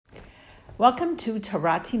Welcome to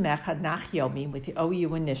Torah Mechad Nach Yomi with the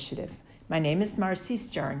OU Initiative. My name is Marcy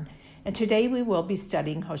Stern, and today we will be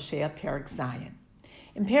studying Hosea Perek Zayin.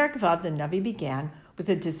 In Perek Vav, the Navi began with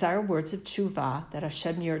the desired words of Tshuva that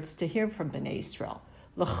Hashem yearns to hear from Bnei Israel,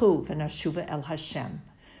 L'chu v'nashuva el Hashem,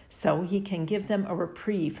 so he can give them a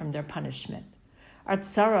reprieve from their punishment. Our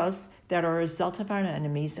tsaros that are a result of our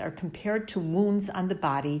enemies are compared to wounds on the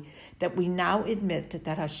body that we now admit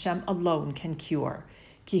that Hashem alone can cure.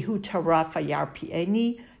 Kihu Torah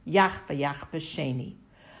vayarpieni, yach vayach b'sheni.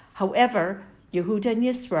 However, Yehuda and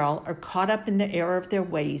Yisrael are caught up in the error of their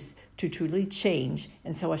ways to truly change,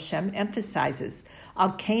 and so Hashem emphasizes,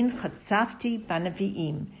 Al kain chatzafti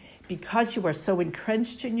banaviim, because you are so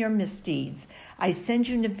entrenched in your misdeeds, I send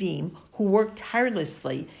you Nevi'im who work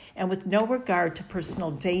tirelessly and with no regard to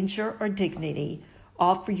personal danger or dignity,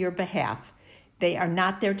 all for your behalf. They are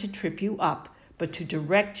not there to trip you up, but to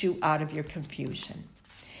direct you out of your confusion.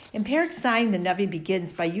 In Perek Zayin, the Navi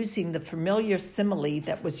begins by using the familiar simile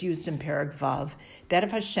that was used in Perek Vav, that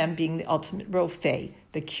of Hashem being the ultimate rofei,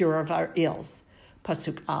 the cure of our ills.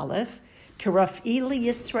 Pasuk Aleph, Kiraf'i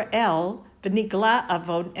Yisrael v'nigla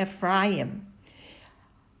avon Ephraim.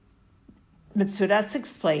 Metzudas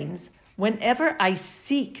explains, whenever I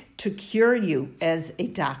seek to cure you as a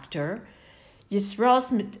doctor,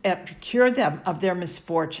 Yisrael's cure them of their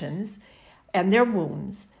misfortunes and their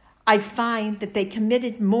wounds, I find that they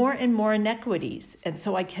committed more and more inequities, and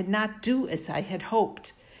so I cannot do as I had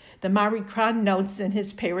hoped. The Marikran notes in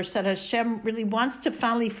his parish that Hashem really wants to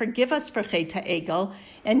finally forgive us for Chet HaEgel,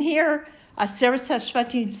 and here Aseret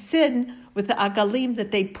HaShvatim sin with the Agalim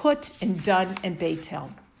that they put in Dan and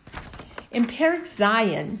Beitel. In Perek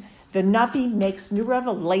Zayin, the Navi makes new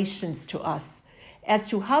revelations to us as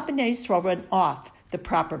to how Bnei Yisrael run off the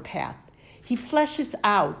proper path. He fleshes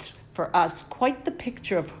out for us quite the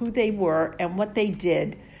picture of who they were and what they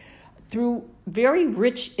did through very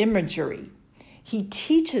rich imagery. He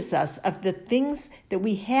teaches us of the things that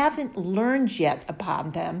we haven't learned yet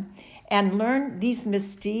upon them and learn these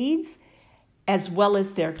misdeeds as well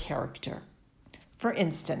as their character. For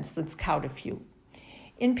instance, let's count a few.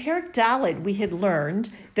 In Perek Daled, we had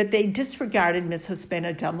learned that they disregarded mitzvos ben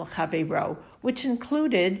adam l'chavero, which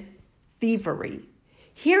included thievery.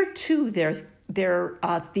 Here too, their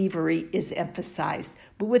thievery is emphasized,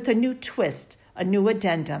 but with a new twist, a new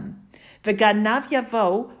addendum. V'ganav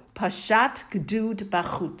yavo pashat gdud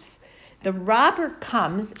bachutz. The robber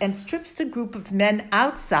comes and strips the group of men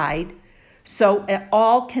outside so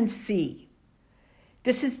all can see.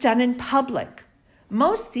 This is done in public.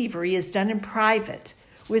 Most thievery is done in private,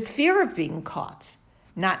 with fear of being caught.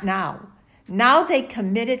 Not now. Now they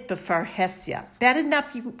commit it before Hesia. Bad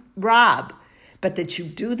enough you rob, but that you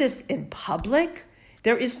do this in public?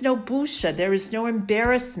 There is no busha, there is no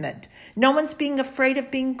embarrassment. No one's being afraid of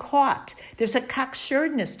being caught. There's a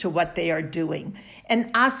cocksuredness to what they are doing.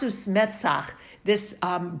 And azus metzach, this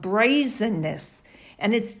brazenness.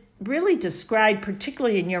 And it's really described,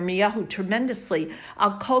 particularly in Yirmiyahu, tremendously.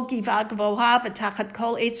 Al kol giva gvoha v'tachat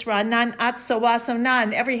kol eitz ra'anan at soasonan.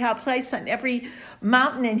 On every high place, on every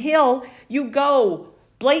mountain and hill, you go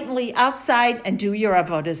blatantly outside and do your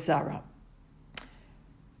avodah zarah.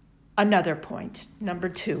 Another point, number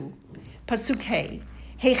 2, Pasuk Hey,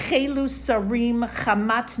 Hechelu sarim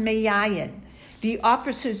chamat meyayin. The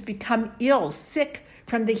officers become ill, sick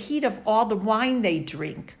from the heat of all the wine they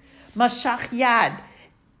drink. Mashach yad,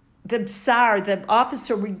 the tsar, the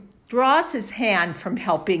officer withdraws his hand from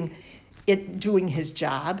helping it doing his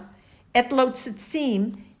job. Et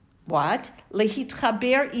lotzitzim, what?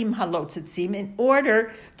 Lehitchaber im halotzitzim, in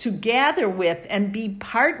order to gather with and be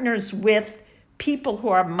partners with people who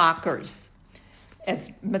are mockers, as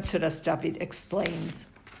Metzudas David explains.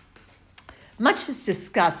 Much is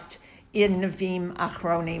discussed in Nevi'im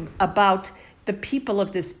Achronim about the people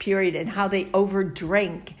of this period and how they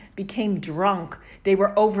overdrank, became drunk, they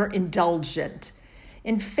were overindulgent.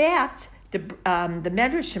 In fact, the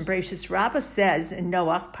Medrash in Bereshis Rabbah says in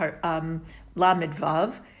Noach Lamed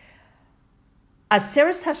Vav,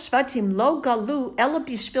 Aseret HaShvatim lo galu ela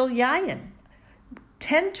bishvil yayin.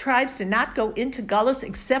 10 tribes did not go into Galus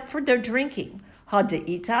except for their drinking.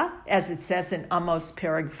 Ha'de'ita, as it says in Amos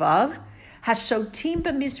Perek Vav, Hashotim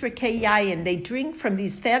b'mizrakei yayin, they drink from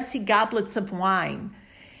these fancy goblets of wine.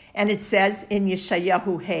 And it says in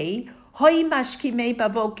Yeshayahu Hey, Hoi mashkimei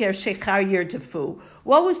bavoker shechar yirdefu.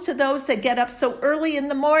 Woe is to those that get up so early in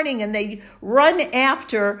the morning and they run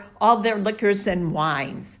after all their liquors and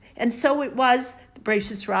wines. And so it was, the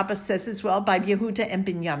Bereshis Rabbah says as well, by Yehuda and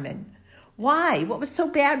Binyamin. Why? What was so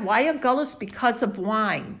bad? Why a gullus? Because of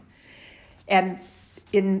wine. And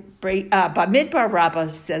in Bamidbar Rabbah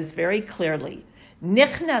says very clearly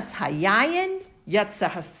Nichnas hayayin yatsa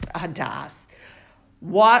hadas.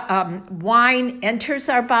 Wine enters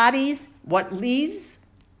our bodies. What leaves?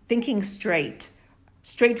 Thinking straight,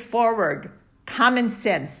 straightforward, common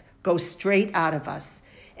sense goes straight out of us.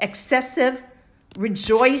 Excessive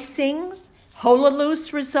rejoicing,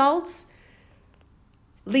 holalus results,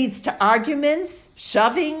 leads to arguments,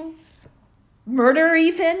 shoving, murder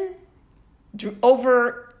even.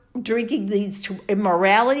 Over drinking leads to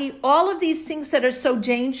immorality. All of these things that are so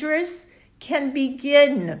dangerous can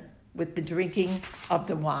begin with the drinking of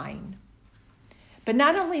the wine. But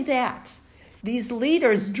not only that, these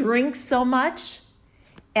leaders drink so much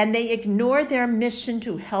and they ignore their mission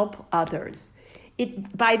to help others.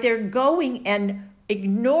 By their going and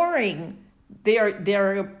ignoring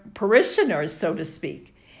their parishioners, so to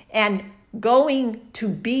speak, and going to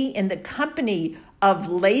be in the company of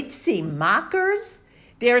lazy mockers,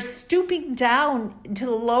 they're stooping down to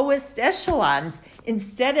the lowest echelons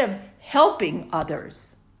instead of helping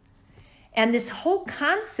others. And this whole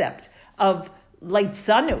concept of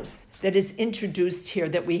leitzanus that is introduced here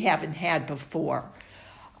that we haven't had before.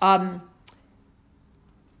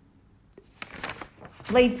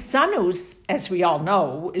 Leitzanus, as we all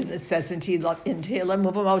know, it says in Tehillim,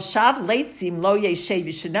 Moshav leitzim lo yeshev,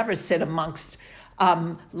 you should never sit amongst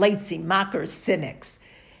leitzim, mockers, cynics.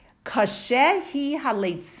 Kasher hi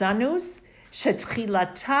haleitzanus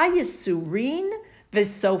shetchilata yisurin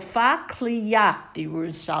v'sofa kliya, the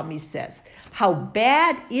Yerushalmi says. How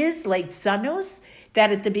bad is leitzanus?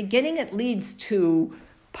 That at the beginning it leads to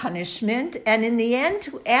punishment and in the end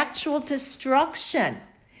to actual destruction.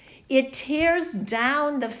 It tears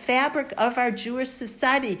down the fabric of our Jewish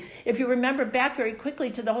society. If you remember back very quickly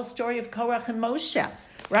to the whole story of Korach and Moshe,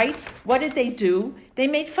 right? What did they do? They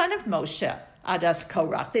made fun of Moshe, Adas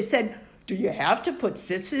Korach. They said, do you have to put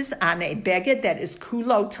tzitzis on a beged that is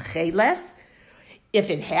kulo tcheles? If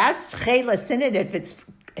it has tcheles in it, if it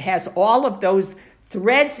has all of those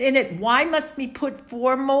threads in it, why must we put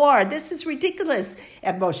 4 more? This is ridiculous.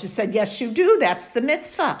 And Moshe said, yes, you do. That's the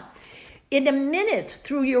mitzvah. In a minute,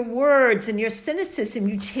 through your words and your cynicism,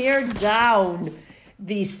 you tear down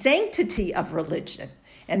the sanctity of religion.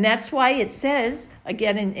 And that's why it says,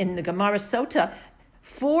 again in the Gemara Sota,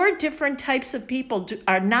 4 different types of people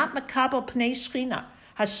are not makabel pnei shchina.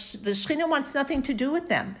 The shchina wants nothing to do with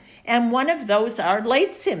them. And one of those are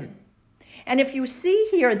leitzim. And if you see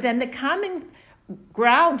here, then the common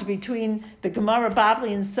ground between the Gemara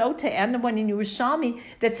Bavli and Sota and the one in Yerushalmi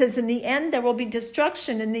that says in the end there will be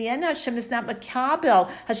destruction. In the end, Hashem is not makabel.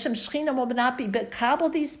 Hashem Shechina will not be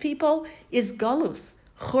makabel these people is galus,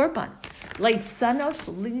 churban. Leitzanos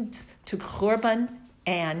leads to churban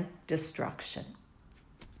and destruction.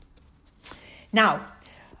 Now,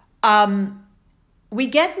 we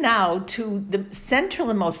get now to the central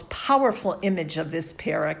and most powerful image of this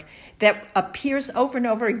parak that appears over and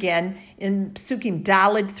over again in Psukim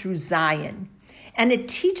Daled through Zion. And it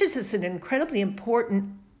teaches us an incredibly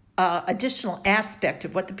important additional aspect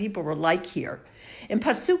of what the people were like here. In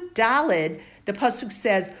Pasuk Daled, the Pasuk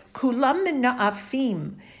says, Kulam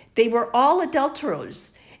mina'afim, they were all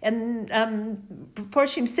adulterers. And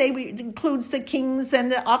Porshim say it includes the kings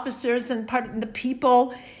and the officers and the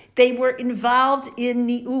people. They were involved in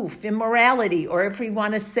ni'uf, immorality, or if we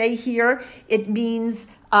want to say here, it means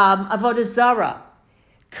avodah zara.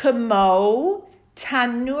 Kamo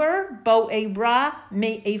tanur bo'era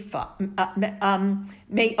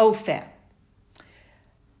me'ofe.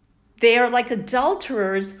 They are like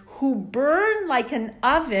adulterers who burn like an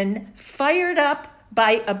oven fired up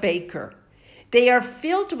by a baker. They are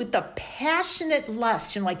filled with the passionate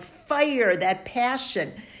lust, like fire, that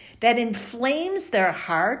passion that inflames their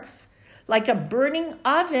hearts like a burning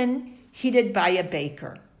oven heated by a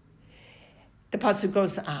baker. The pasuk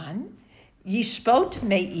goes on, Yishbot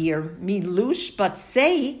meir milush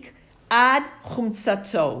batseik ad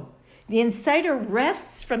chumtzato. The insider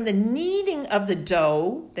rests from the kneading of the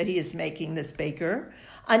dough that he is making, this baker,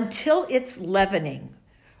 until it's leavening.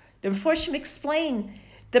 The Mephoshim explain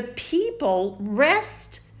the people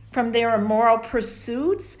rest from their immoral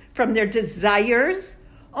pursuits, from their desires,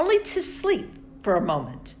 only to sleep for a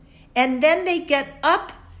moment. And then they get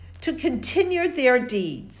up to continue their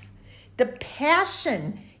deeds. The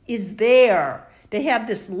passion is there. They have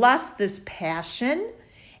this lust, this passion,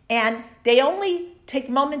 and they only take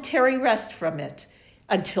momentary rest from it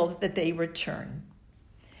until that they return.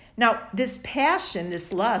 Now, this passion,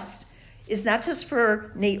 this lust, is not just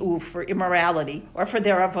for ne'uf, for immorality, or for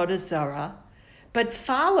their avodah zarah, but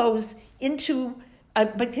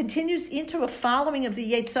continues into a following of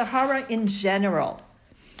the Yetzer Hara in general.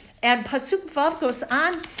 And Pasuk Vav goes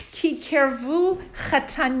on, Ki kervu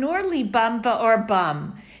chatanur libam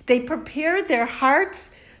ba'orbam. They prepared their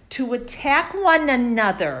hearts to attack one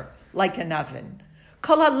another like an oven.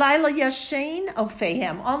 Kol halayla yashen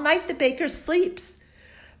ofehem. All night the baker sleeps.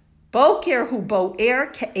 Boker hu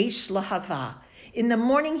bo'er ke'esh lahava. In the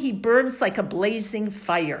morning he burns like a blazing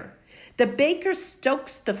fire. The baker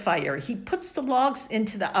stokes the fire. He puts the logs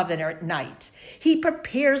into the oven at night. He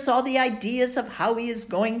prepares all the ideas of how he is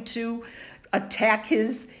going to attack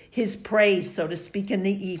his prey, so to speak, in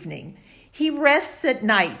the evening. He rests at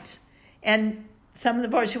night. And some of the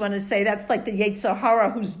boys you want to say that's like the Yetzer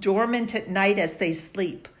Hara who's dormant at night as they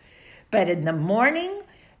sleep. But in the morning,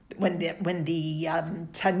 when the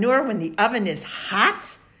tanur, when the oven is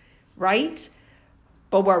hot, right?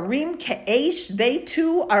 Boarim ke'esh, they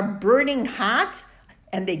too are burning hot,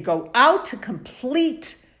 and they go out to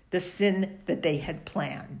complete the sin that they had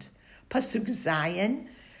planned. Pasuk Zayin,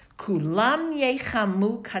 kulam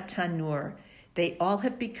yechamu katanur. They all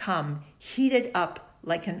have become heated up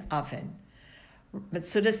like an oven.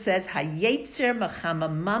 Metsuda says, Hayetzer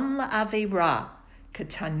machamamam la'avera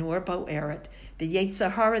katanur bo'eret. The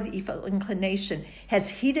Yetzer Hara, the evil inclination, has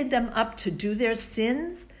heated them up to do their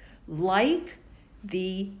sins like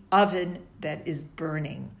the oven that is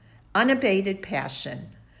burning. Unabated passion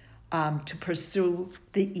to pursue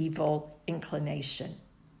the evil inclination.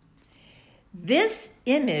 This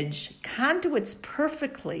image conduits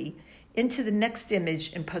perfectly into the next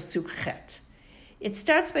image in Pasuk Chet. It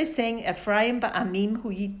starts by saying, Ephraim ba'amim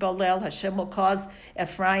hu yitbolel. Hashem will cause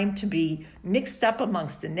Ephraim to be mixed up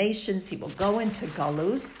amongst the nations. He will go into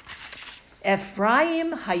Galus.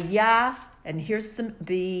 Ephraim haya, and here's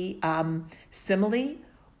the simile,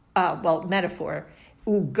 metaphor.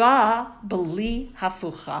 Uga beli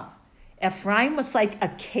hafucha. Ephraim was like a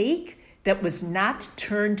cake that was not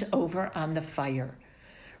turned over on the fire.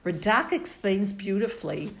 Radak explains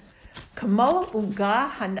beautifully, Kamo uga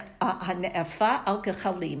hanefa al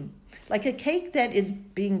kechalim, like a cake that is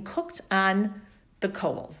being cooked on the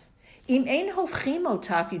coals. Im ein hofchim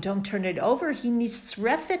ota, if you don't turn it over, he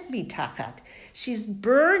nisrefet mitachat. She's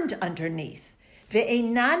burned underneath.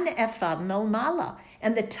 Ve'einan efa melmala,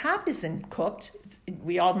 and the top isn't cooked.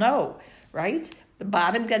 We all know, right? The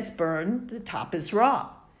bottom gets burned, the top is raw.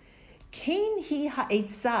 Kain hi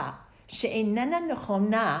ha'etza she'einena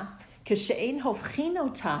nechona כשאין הופכין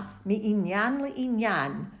אותה מעניין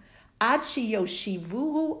לעניין, עד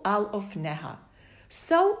שיושיבוהו על אופניה.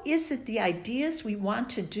 So is it the ideas we want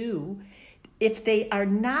to do, if they are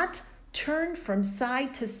not turned from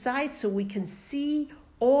side to side so we can see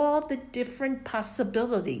all the different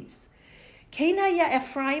possibilities. כן היה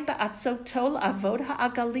אפרים בעצותו לעבוד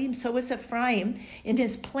העגלים, so is Ephraim in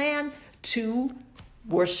his plan to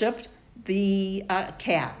worship the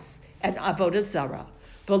calves and avodah zarah.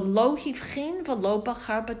 V'lo hivchin v'lo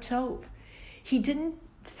bachar b'tov. He didn't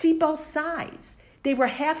see both sides. They were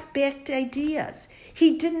half-baked ideas.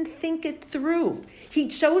 He didn't think it through. He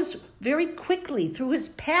chose very quickly through his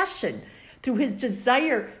passion, through his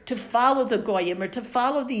desire to follow the goyim or to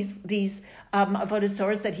follow these avodah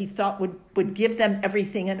zarahs that he thought would give them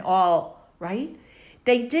everything and all, right?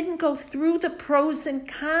 They didn't go through the pros and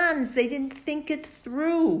cons. They didn't think it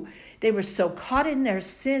through. They were so caught in their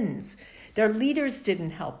sins. Their leaders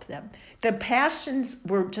didn't help them. Their passions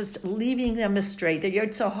were just leading them astray. The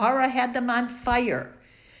Yetzer Hara had them on fire.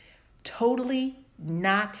 Totally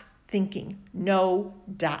not thinking. No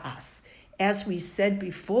da'as. As we said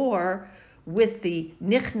before, with the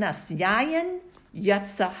nichnas yayin,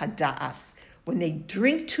 yatsa hada'as. When they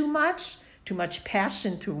drink too much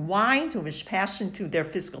passion through wine, too much passion through their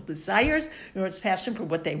physical desires, too much passion for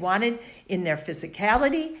what they wanted in their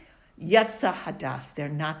physicality, Yatsa hadas, they're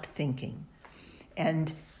not thinking.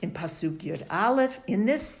 And in Pasuk Yud Aleph, in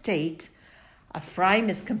this state, Ephraim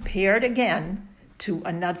is compared again to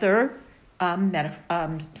another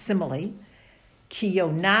simile.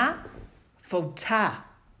 Kiyona fota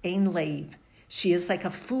ein leiv. She is like a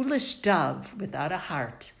foolish dove without a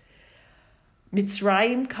heart.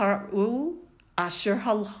 Mitzrayim karu asher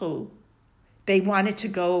halchu. They wanted to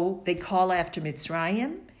go, they call after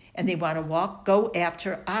Mitzrayim, and they want to go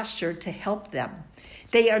after Asher to help them.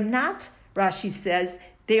 They are not, Rashi says,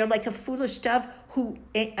 they are like a foolish dove who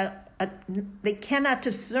they cannot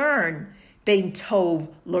discern bein tov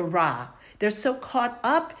l'ra. They're so caught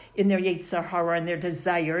up in their Yetzer Hara and their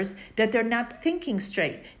desires that they're not thinking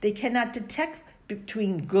straight. They cannot detect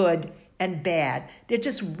between good and bad. They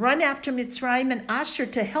just run after Mitzrayim and Asher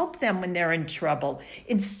to help them when they're in trouble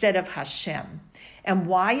instead of Hashem. And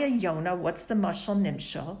why a Yonah? What's the mashal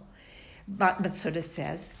nimshal? Matsuda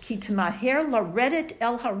says, Ki tamaher laredet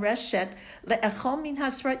el hareshet le'echol min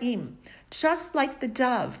hasra'im. Just like the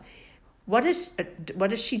dove, what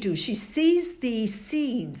does she do? She sees the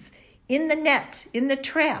seeds in the net, in the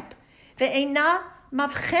trap. Ve'ena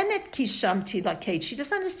mavchenet ki sham tilaket. She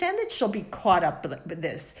doesn't understand that she'll be caught up with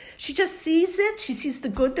this. She just sees it. She sees the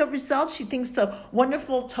good, the results. She thinks the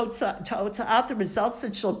wonderful totza'at, the results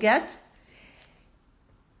that she'll get.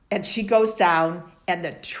 And she goes down, and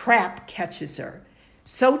the trap catches her.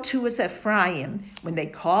 So too is Ephraim when they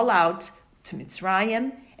call out to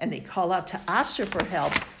Mitzrayim and they call out to Asher for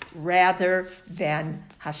help rather than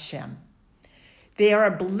Hashem. They are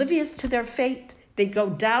oblivious to their fate. They go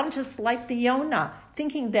down just like the Yonah,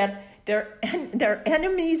 thinking that their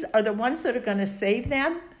enemies are the ones that are going to save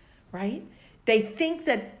them, right? They think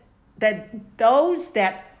that those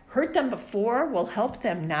that hurt them before will help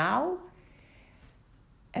them now.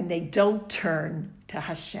 And they don't turn to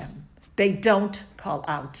Hashem. They don't call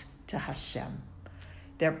out to Hashem.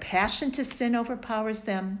 Their passion to sin overpowers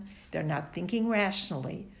them. They're not thinking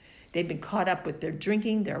rationally. They've been caught up with their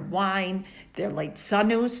drinking, their wine, their late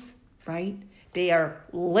sanus, right? They are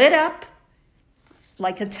lit up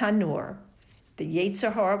like a tanur. The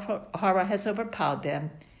Yetzer Hara has overpowered them.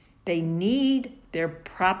 They need their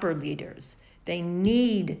proper leaders. They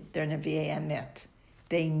need their Nevi'ei Emet.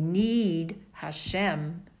 They need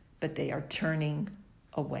Hashem, but they are turning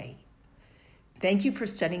away. Thank you for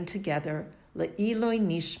studying together. Le'iloi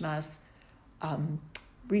Nishmas,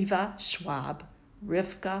 Riva Schwab,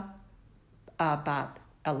 Rivka Bat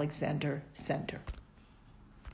Alexander Center.